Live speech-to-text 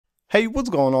Hey, what's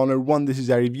going on everyone, this is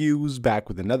Reviews back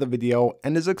with another video,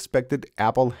 and as expected,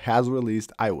 Apple has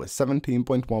released iOS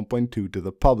 17.1.2 to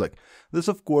the public. This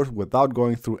of course without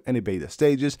going through any beta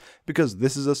stages, because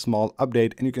this is a small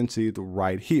update and you can see it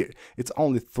right here. It's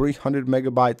only 300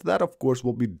 megabytes, that of course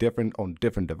will be different on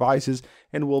different devices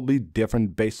and will be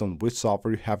different based on which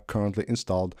software you have currently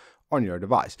installed on your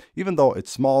device. Even though it's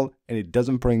small and it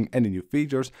doesn't bring any new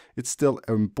features, it's still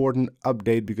an important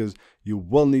update because you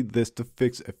will need this to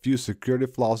fix a few security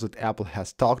flaws that Apple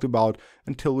has talked about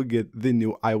until we get the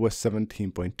new iOS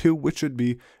 17.2, which should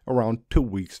be around 2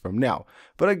 weeks from now.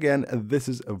 But again, this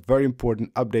is a very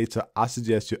important update, so I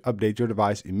suggest you update your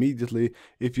device immediately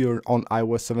if you're on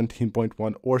iOS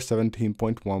 17.1 or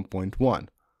 17.1.1.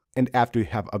 And after you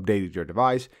have updated your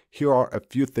device, here are a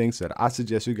few things that I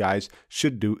suggest you guys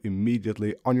should do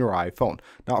immediately on your iPhone.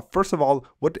 Now, first of all,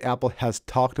 what Apple has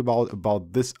talked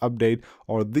about this update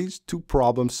are these two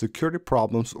problems, security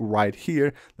problems right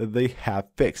here that they have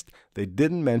fixed. They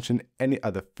didn't mention any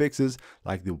other fixes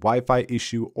like the Wi-Fi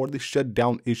issue or the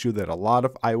shutdown issue that a lot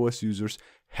of iOS users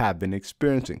have been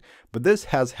experiencing. But this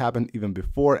has happened even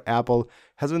before. Apple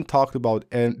hasn't talked about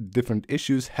different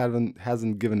issues,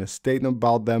 hasn't given a statement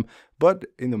about them, but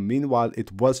in the meanwhile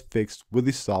it was fixed with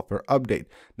the software update.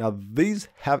 Now these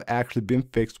have actually been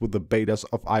fixed with the betas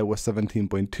of iOS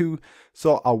 17.2,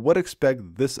 so I would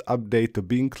expect this update to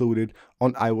be included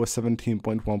on iOS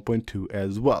 17.1.2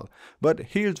 as well. But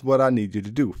here's what I need you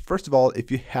to do. First of all, if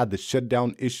you had the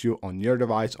shutdown issue on your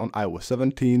device on iOS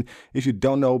 17, if you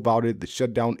don't know about it, the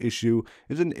shutdown issue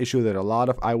is an issue that a lot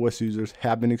of iOS users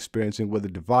have been experiencing where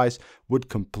the device would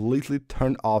completely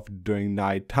turn off during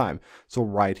night time. So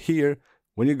right here,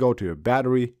 when you go to your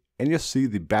battery and you see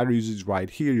the battery usage right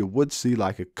here, you would see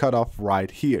like a cutoff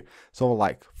right here. So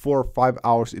like 4 or 5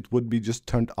 hours, it would be just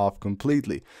turned off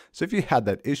completely. So if you had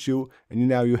that issue and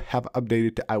now you have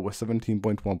updated to iOS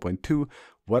 17.1.2,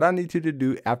 what I need you to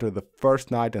do after the first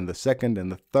night and the second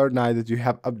and the third night that you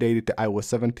have updated to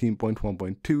iOS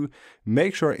 17.1.2,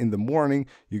 make sure in the morning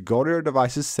you go to your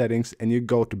device's settings and you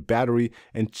go to battery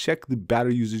and check the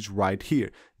battery usage right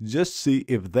here. Just see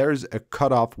if there's a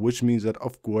cutoff, which means that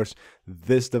of course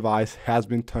this device has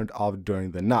been turned off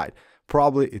during the night.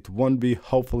 Probably it won't be.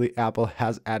 Hopefully Apple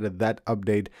has added that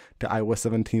update to iOS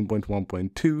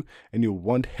 17.1.2 and you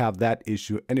won't have that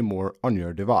issue anymore on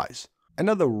your device.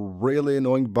 Another really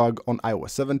annoying bug on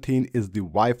iOS 17 is the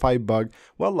Wi-Fi bug,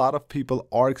 where a lot of people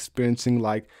are experiencing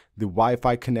like the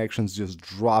Wi-Fi connections just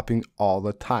dropping all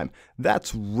the time.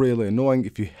 That's really annoying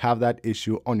if you have that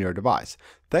issue on your device.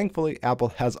 Thankfully, Apple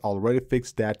has already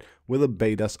fixed that with the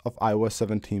betas of iOS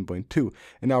 17.2,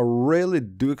 and I really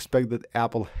do expect that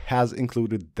Apple has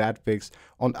included that fix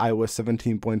on iOS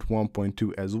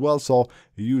 17.1.2 as well, so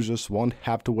users won't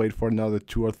have to wait for another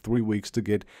 2 or 3 weeks to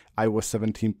get iOS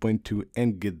 17.2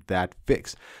 and get that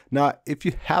fixed. Now, if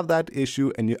you have that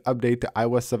issue and you update to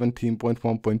iOS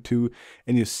 17.1.2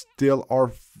 and you still are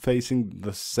facing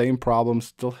the same problem,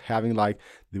 still having like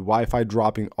the Wi-Fi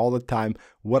dropping all the time,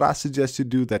 what I suggest you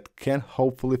do that can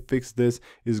hopefully fix this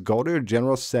is go to your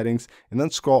general settings and then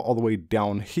scroll all the way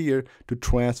down here to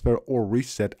transfer or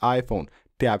reset iPhone.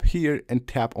 Tap here and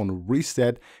tap on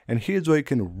reset, and here's where you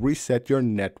can reset your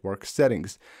network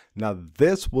settings. Now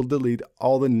this will delete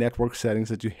all the network settings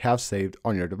that you have saved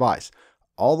on your device.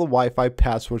 All the Wi-Fi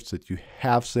passwords that you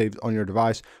have saved on your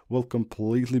device will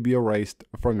completely be erased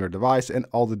from your device, and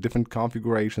all the different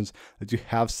configurations that you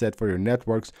have set for your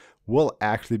networks will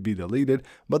actually be deleted.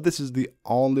 But this is the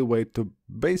only way to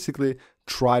basically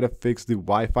try to fix the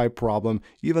Wi-Fi problem.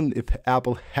 Even if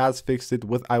Apple has fixed it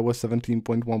with iOS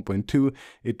 17.1.2,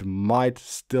 it might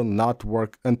still not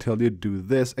work until you do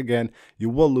this. Again, you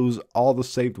will lose all the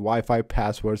saved Wi-Fi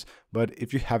passwords, but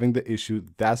if you're having the issue,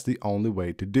 that's the only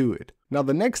way to do it. Now,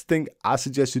 the next thing I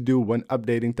suggest you do when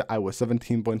updating to iOS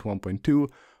 17.1.2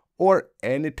 or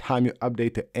anytime you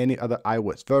update to any other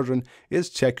iOS version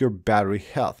is check your battery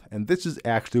health, and this is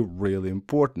actually really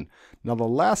important. Now the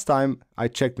last time I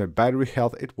checked my battery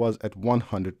health, it was at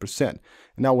 100%.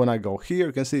 Now when I go here,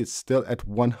 you can see it's still at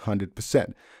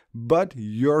 100%, but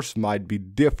yours might be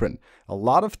different. A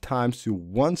lot of times you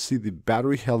won't see the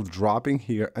battery health dropping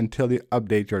here until you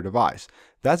update your device.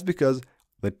 That's because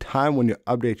the time when you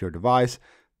update your device,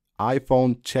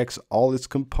 iPhone checks all its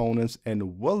components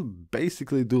and will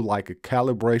basically do like a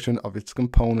calibration of its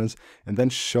components and then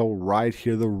show right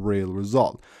here the real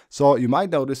result. So you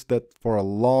might notice that for a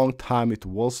long time it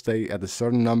will stay at a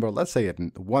certain number, let's say at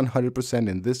 100%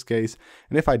 in this case,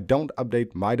 and if I don't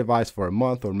update my device for a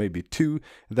month or maybe 2,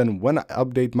 then when I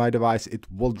update my device it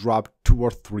will drop 2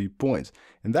 or 3 points.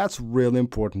 And that's really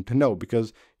important to know,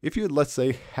 because if you, let's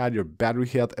say, had your battery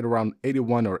health at around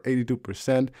 81 or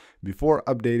 82% before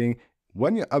updating,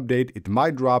 when you update, it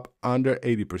might drop under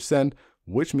 80%,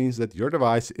 which means that your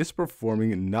device is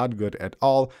performing not good at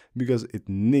all because it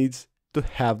needs to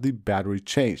have the battery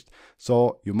changed.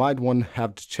 So you might want to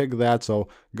have to check that. So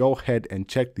go ahead and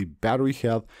check the battery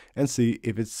health and see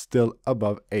if it's still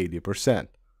above 80%.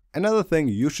 Another thing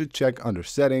you should check under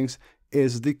settings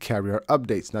is the carrier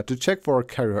updates. Now, to check for a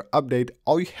carrier update,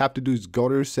 all you have to do is go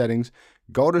to your settings,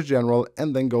 go to general,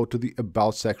 and then go to the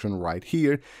about section right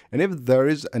here. And if there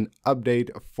is an update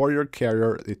for your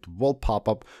carrier, it will pop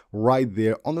up right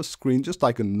there on the screen, just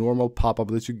like a normal pop-up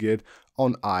that you get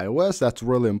on iOS. That's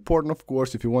really important, of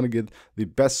course. If you want to get the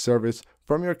best service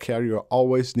from your carrier, you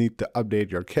always need to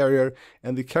update your carrier,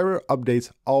 and the carrier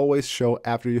updates always show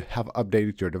after you have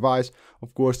updated your device.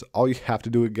 Of course, all you have to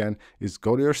do again is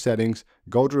go to your settings,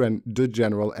 go to the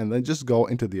general, and then just go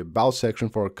into the about section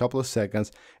for a couple of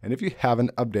seconds, and if you have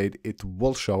an update, it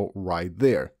will show right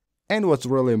there. And what's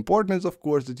really important is, of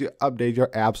course, that you update your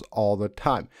apps all the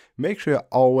time. Make sure you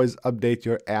always update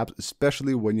your apps,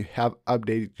 especially when you have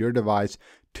updated your device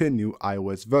to a new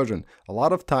iOS version. A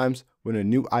lot of times when a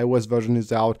new iOS version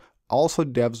is out, also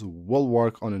devs will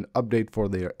work on an update for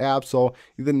their app. So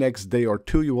in the next day or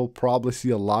two, you will probably see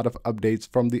a lot of updates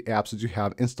from the apps that you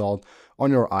have installed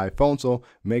on your iPhone. So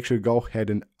make sure you go ahead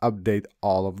and update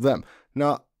all of them.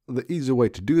 Now, the easy way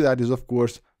to do that is, of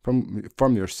course,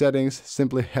 from your settings,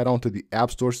 simply head on to the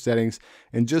App Store settings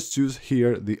and just choose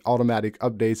here the automatic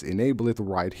updates, enable it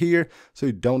right here, so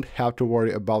you don't have to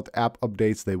worry about app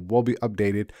updates. They will be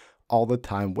updated all the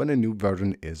time when a new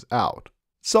version is out.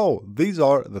 So these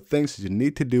are the things you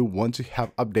need to do once you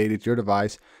have updated your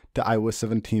device to iOS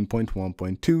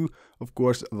 17.1.2. Of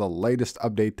course, the latest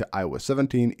update to iOS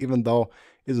 17, even though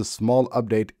it's a small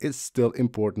update, it's still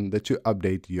important that you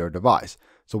update your device.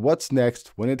 So what's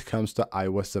next when it comes to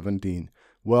iOS 17?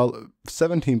 Well,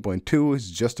 17.2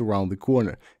 is just around the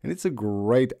corner, and it's a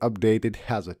great update. It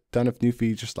has a ton of new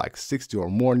features, like 60 or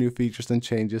more new features and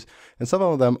changes, and some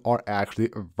of them are actually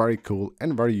very cool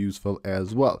and very useful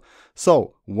as well.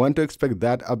 So when to expect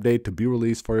that update to be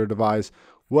released for your device?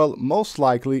 Well, most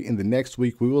likely in the next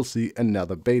week we will see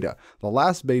another beta. The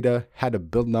last beta had a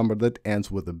build number that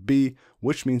ends with a B,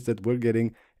 which means that we're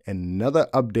getting another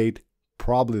update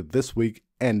probably this week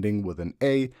ending with an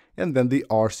A, and then the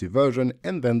RC version,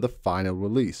 and then the final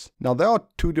release. Now, there are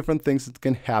two different things that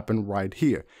can happen right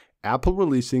here. Apple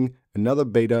releasing another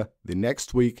beta the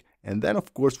next week, and then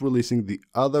of course releasing the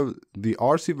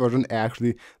RC version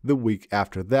actually the week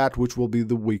after that, which will be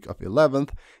the week of 11th,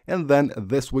 and then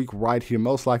this week right here,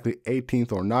 most likely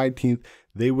 18th or 19th,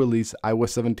 they release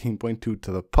iOS 17.2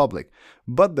 to the public.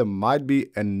 But there might be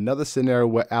another scenario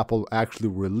where Apple actually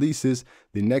releases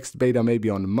the next beta maybe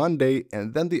on Monday,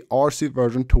 and then the RC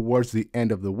version towards the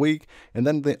end of the week, and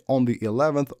then on the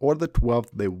 11th or the 12th,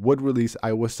 they would release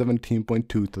iOS 17.2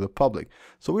 to the public.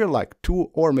 So we're like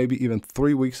 2 or maybe even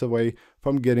 3 weeks away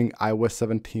from getting iOS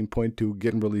 17.2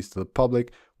 getting released to the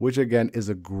public, which again is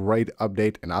a great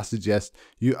update, and I suggest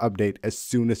you update as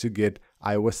soon as you get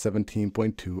iOS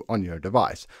 17.2 on your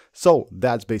device. So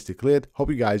that's basically it. Hope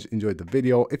you guys enjoyed the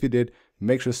video. If you did,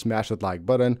 make sure to smash that like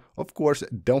button. Of course,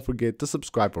 don't forget to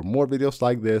subscribe for more videos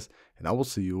like this, and I will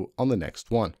see you on the next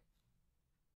one.